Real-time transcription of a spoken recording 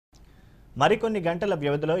మరికొన్ని గంటల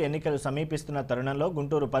వ్యవధిలో ఎన్నికలు సమీపిస్తున్న తరుణంలో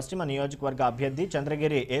గుంటూరు పశ్చిమ నియోజకవర్గ అభ్యర్థి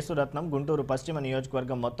చంద్రగిరి యేసురత్నం గుంటూరు పశ్చిమ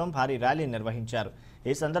నియోజకవర్గం మొత్తం భారీ ర్యాలీ నిర్వహించారు.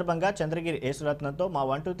 ఈ సందర్భంగా చంద్రగిరి యేసురత్నంతో మా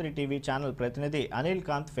 123 టీవీ ఛానల్ ప్రతినిధి Anil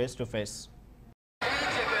Kanth face to face.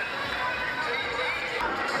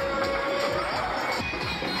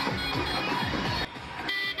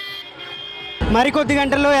 మరికొద్ది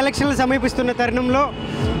గంటల్లో ఎలక్షన్లు సమీపిస్తున్న తరుణంలో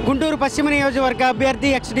గుంటూరు పశ్చిమ నియోజకవర్గ అభ్యర్థి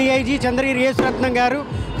ఎక్స్-డీఐజీ చంద్రగిరి యేసురత్నం గారు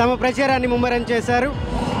తమ ప్రచారాన్ని ముమ్మరం చేశారు.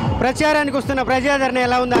 ప్రచారానికి వస్తున్న ప్రజాదరణ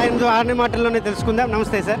ఎలా ఉంది ఆయన మాటల్లోనే తెలుసుకుందాం.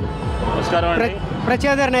 నమస్తే సార్. నమస్కారం.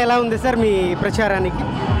 ప్రజాదరణ ఎలా ఉంది సార్ మీ ప్రచారానికి?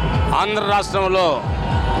 ఆంధ్ర రాష్ట్రంలో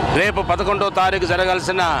రేపు 11వ తారీఖు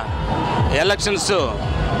జరగాల్సిన ఎలక్షన్స్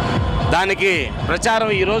దానికి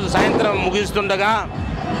ప్రచారం ఈరోజు సాయంత్రం ముగిస్తుండగా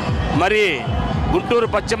మరి గుంటూరు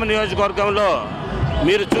పశ్చిమ నియోజకవర్గంలో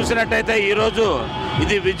మీరు చూసినట్టయితే ఈరోజు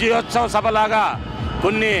ఇది విజయోత్సవ సభలాగా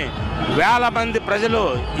కొన్ని వేల మంది ప్రజలు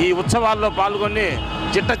ఈ ఉత్సవాల్లో పాల్గొని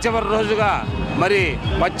చిట్ట చివరి రోజుగా మరి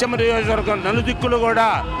పశ్చిమ నియోజకవర్గం నలుదిక్కులు కూడా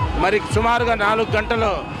మరి సుమారుగా 4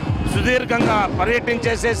 గంటలు సుదీర్ఘంగా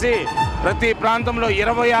పర్యటించేసేసి ప్రతి ప్రాంతంలో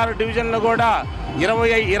 26 డివిజన్లు కూడా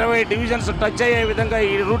 20 డివిజన్స్ టచ్ అయ్యే విధంగా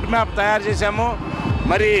ఈ రూట్ మ్యాప్ తయారు చేశాము.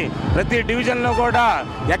 మరి ప్రతి డివిజన్లో కూడా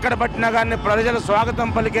ఎక్కడ పట్టినా కానీ ప్రజలు స్వాగతం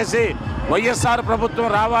పలికేసి వైఎస్ఆర్ ప్రభుత్వం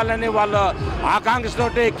రావాలని వాళ్ళ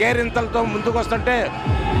ఆకాంక్షతోటి కేరింతలతో ముందుకు వస్తుంటే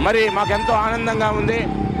మరి మాకెంతో ఆనందంగా ఉంది.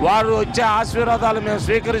 వారు ఇచ్చే ఆశీర్వాదాలు మేము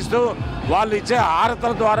స్వీకరిస్తూ వాళ్ళు ఇచ్చే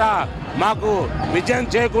హారతల ద్వారా మాకు విజయం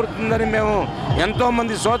చేకూరుతుందని మేము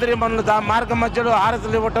ఎంతోమంది సోదరీమణులు మార్గం మధ్యలో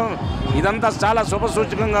హారతలు ఇవ్వటం ఇదంతా చాలా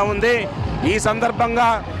శుభసూచకంగా ఉంది. ఈ సందర్భంగా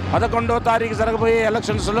 11వ తారీఖు జరగబోయే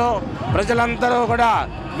ఎలక్షన్స్లో ప్రజలందరూ కూడా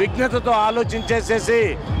విజ్ఞతతో ఆలోచించేసేసి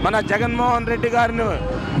మన జగన్మోహన్ రెడ్డి గారిని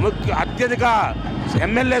అత్యధిక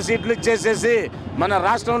ఎమ్మెల్యే సీట్లు ఇచ్చేసేసి మన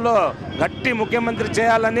రాష్ట్రంలో గట్టి ముఖ్యమంత్రి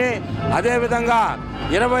చేయాలని, అదేవిధంగా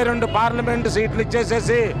 22 పార్లమెంటు సీట్లు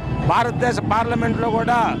ఇచ్చేసేసి భారతదేశ పార్లమెంట్లో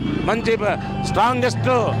కూడా మంచి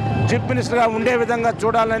స్ట్రాంగెస్ట్ చీఫ్ మినిస్టర్గా ఉండే విధంగా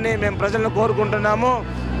చూడాలని మేము ప్రజలను కోరుకుంటున్నాము.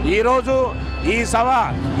 ఈరోజు ఈ సభ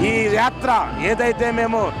ఈ యాత్ర ఏదైతే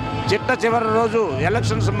మేము చిట్ట చివరి రోజు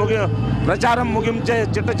ఎలక్షన్స్ ప్రచారం ముగించే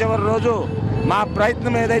చిట్ట చివరి రోజు మా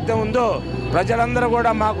ప్రయత్నం ఏదైతే ఉందో ప్రజలందరూ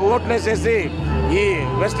కూడా మాకు ఓట్లేసేసి ఈ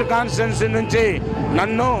వెస్ట్ కాన్స్టిట్యున్సీ నుంచి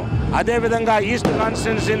నన్ను, అదేవిధంగా ఈస్ట్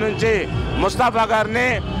కాన్స్టిట్యున్సీ నుంచి ముస్తాఫా గారిని,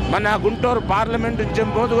 మన గుంటూరు పార్లమెంట్ నుంచి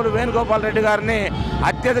మోదుగులు వేణుగోపాల్ రెడ్డి గారిని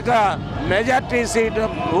అత్యధిక మెజార్టీ సీట్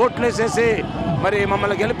ఓట్లేసేసి మరి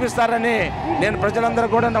మమ్మల్ని గెలిపిస్తారని నేను ప్రజలందరూ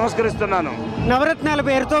కూడా నమస్కరిస్తున్నాను. నవరత్నాల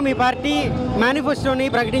పేరుతో మీ పార్టీ మేనిఫెస్టోని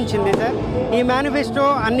ప్రకటించింది సార్. ఈ మేనిఫెస్టో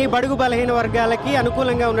అన్ని బడుగు బలహీన వర్గాలకి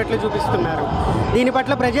అనుకూలంగా ఉన్నట్లు చూపిస్తున్నారు. దీని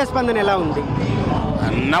పట్ల ప్రజాస్పందన ఎలా ఉంది?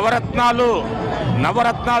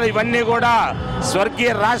 నవరత్నాలు ఇవన్నీ కూడా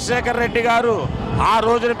స్వర్గీయ రాజశేఖర రెడ్డి గారు ఆ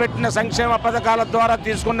రోజున పెట్టిన సంక్షేమ పథకాల ద్వారా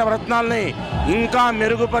తీసుకున్న రత్నాలని ఇంకా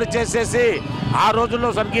మెరుగుపరిచేసేసి ఆ రోజుల్లో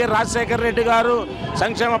స్వర్గీయ రాజశేఖర రెడ్డి గారు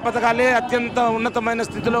సంక్షేమ పథకాలే అత్యంత ఉన్నతమైన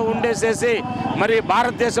స్థితిలో ఉండేసేసి మరి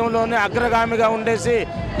భారతదేశంలోనే అగ్రగామిగా ఉండేసి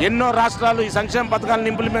ఎన్నో రాష్ట్రాలు ఈ సంక్షేమ పథకాలను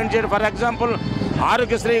ఇంప్లిమెంట్ చేయడం. ఫర్ ఎగ్జాంపుల్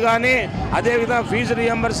ఆరోగ్యశ్రీ కానీ, అదేవిధంగా ఫీజు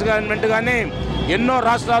రియంబర్స్మెంట్ కానీ ఎన్నో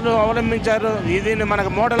రాష్ట్రాలు అవలంబించారు. దీన్ని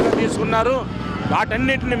మనకు మోడల్గా తీసుకున్నారు.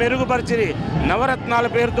 వాటన్నిటిని మెరుగుపరిచి నవరత్నాల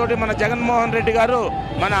పేరుతోటి మన జగన్మోహన్ రెడ్డి గారు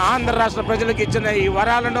మన ఆంధ్ర రాష్ట్ర ప్రజలకు ఇచ్చిన ఈ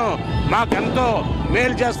వరాలను మాకెంతో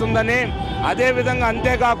మేలు చేస్తుందని, అదేవిధంగా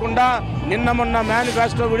అంతేకాకుండా నిన్న మొన్న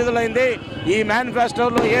మేనిఫెస్టో విడుదలైంది. ఈ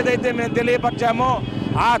మేనిఫెస్టోలో ఏదైతే మేము తెలియపరిచామో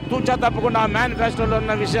ఆ తూచా తప్పకుండా ఆ మేనిఫెస్టోలో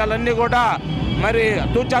ఉన్న విషయాలన్నీ కూడా మరి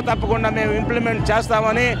తూచా తప్పకుండా మేము ఇంప్లిమెంట్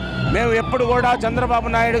చేస్తామని, మేము ఎప్పుడు కూడా చంద్రబాబు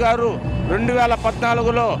నాయుడు గారు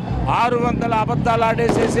 2014లో 600 అబద్ధాలు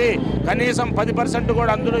ఆడేసేసి కనీసం 10%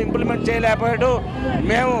 కూడా అందులో ఇంప్లిమెంట్ చేయలేకపోయాడు.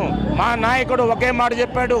 మా నాయకుడు ఒకే మాట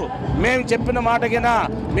చెప్పాడు, మేము చెప్పిన మాటకినా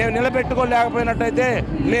మేము నిలబెట్టుకోలేకపోయినట్టయితే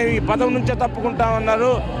మేము ఈ పదవి నుంచే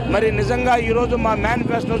తప్పుకుంటామన్నారు. మరి నిజంగా ఈరోజు మా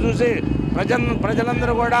మేనిఫెస్టో చూసి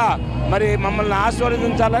ప్రజలందరూ కూడా మరి మమ్మల్ని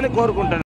ఆశీర్వదించాలని కోరుకుంటున్నారు.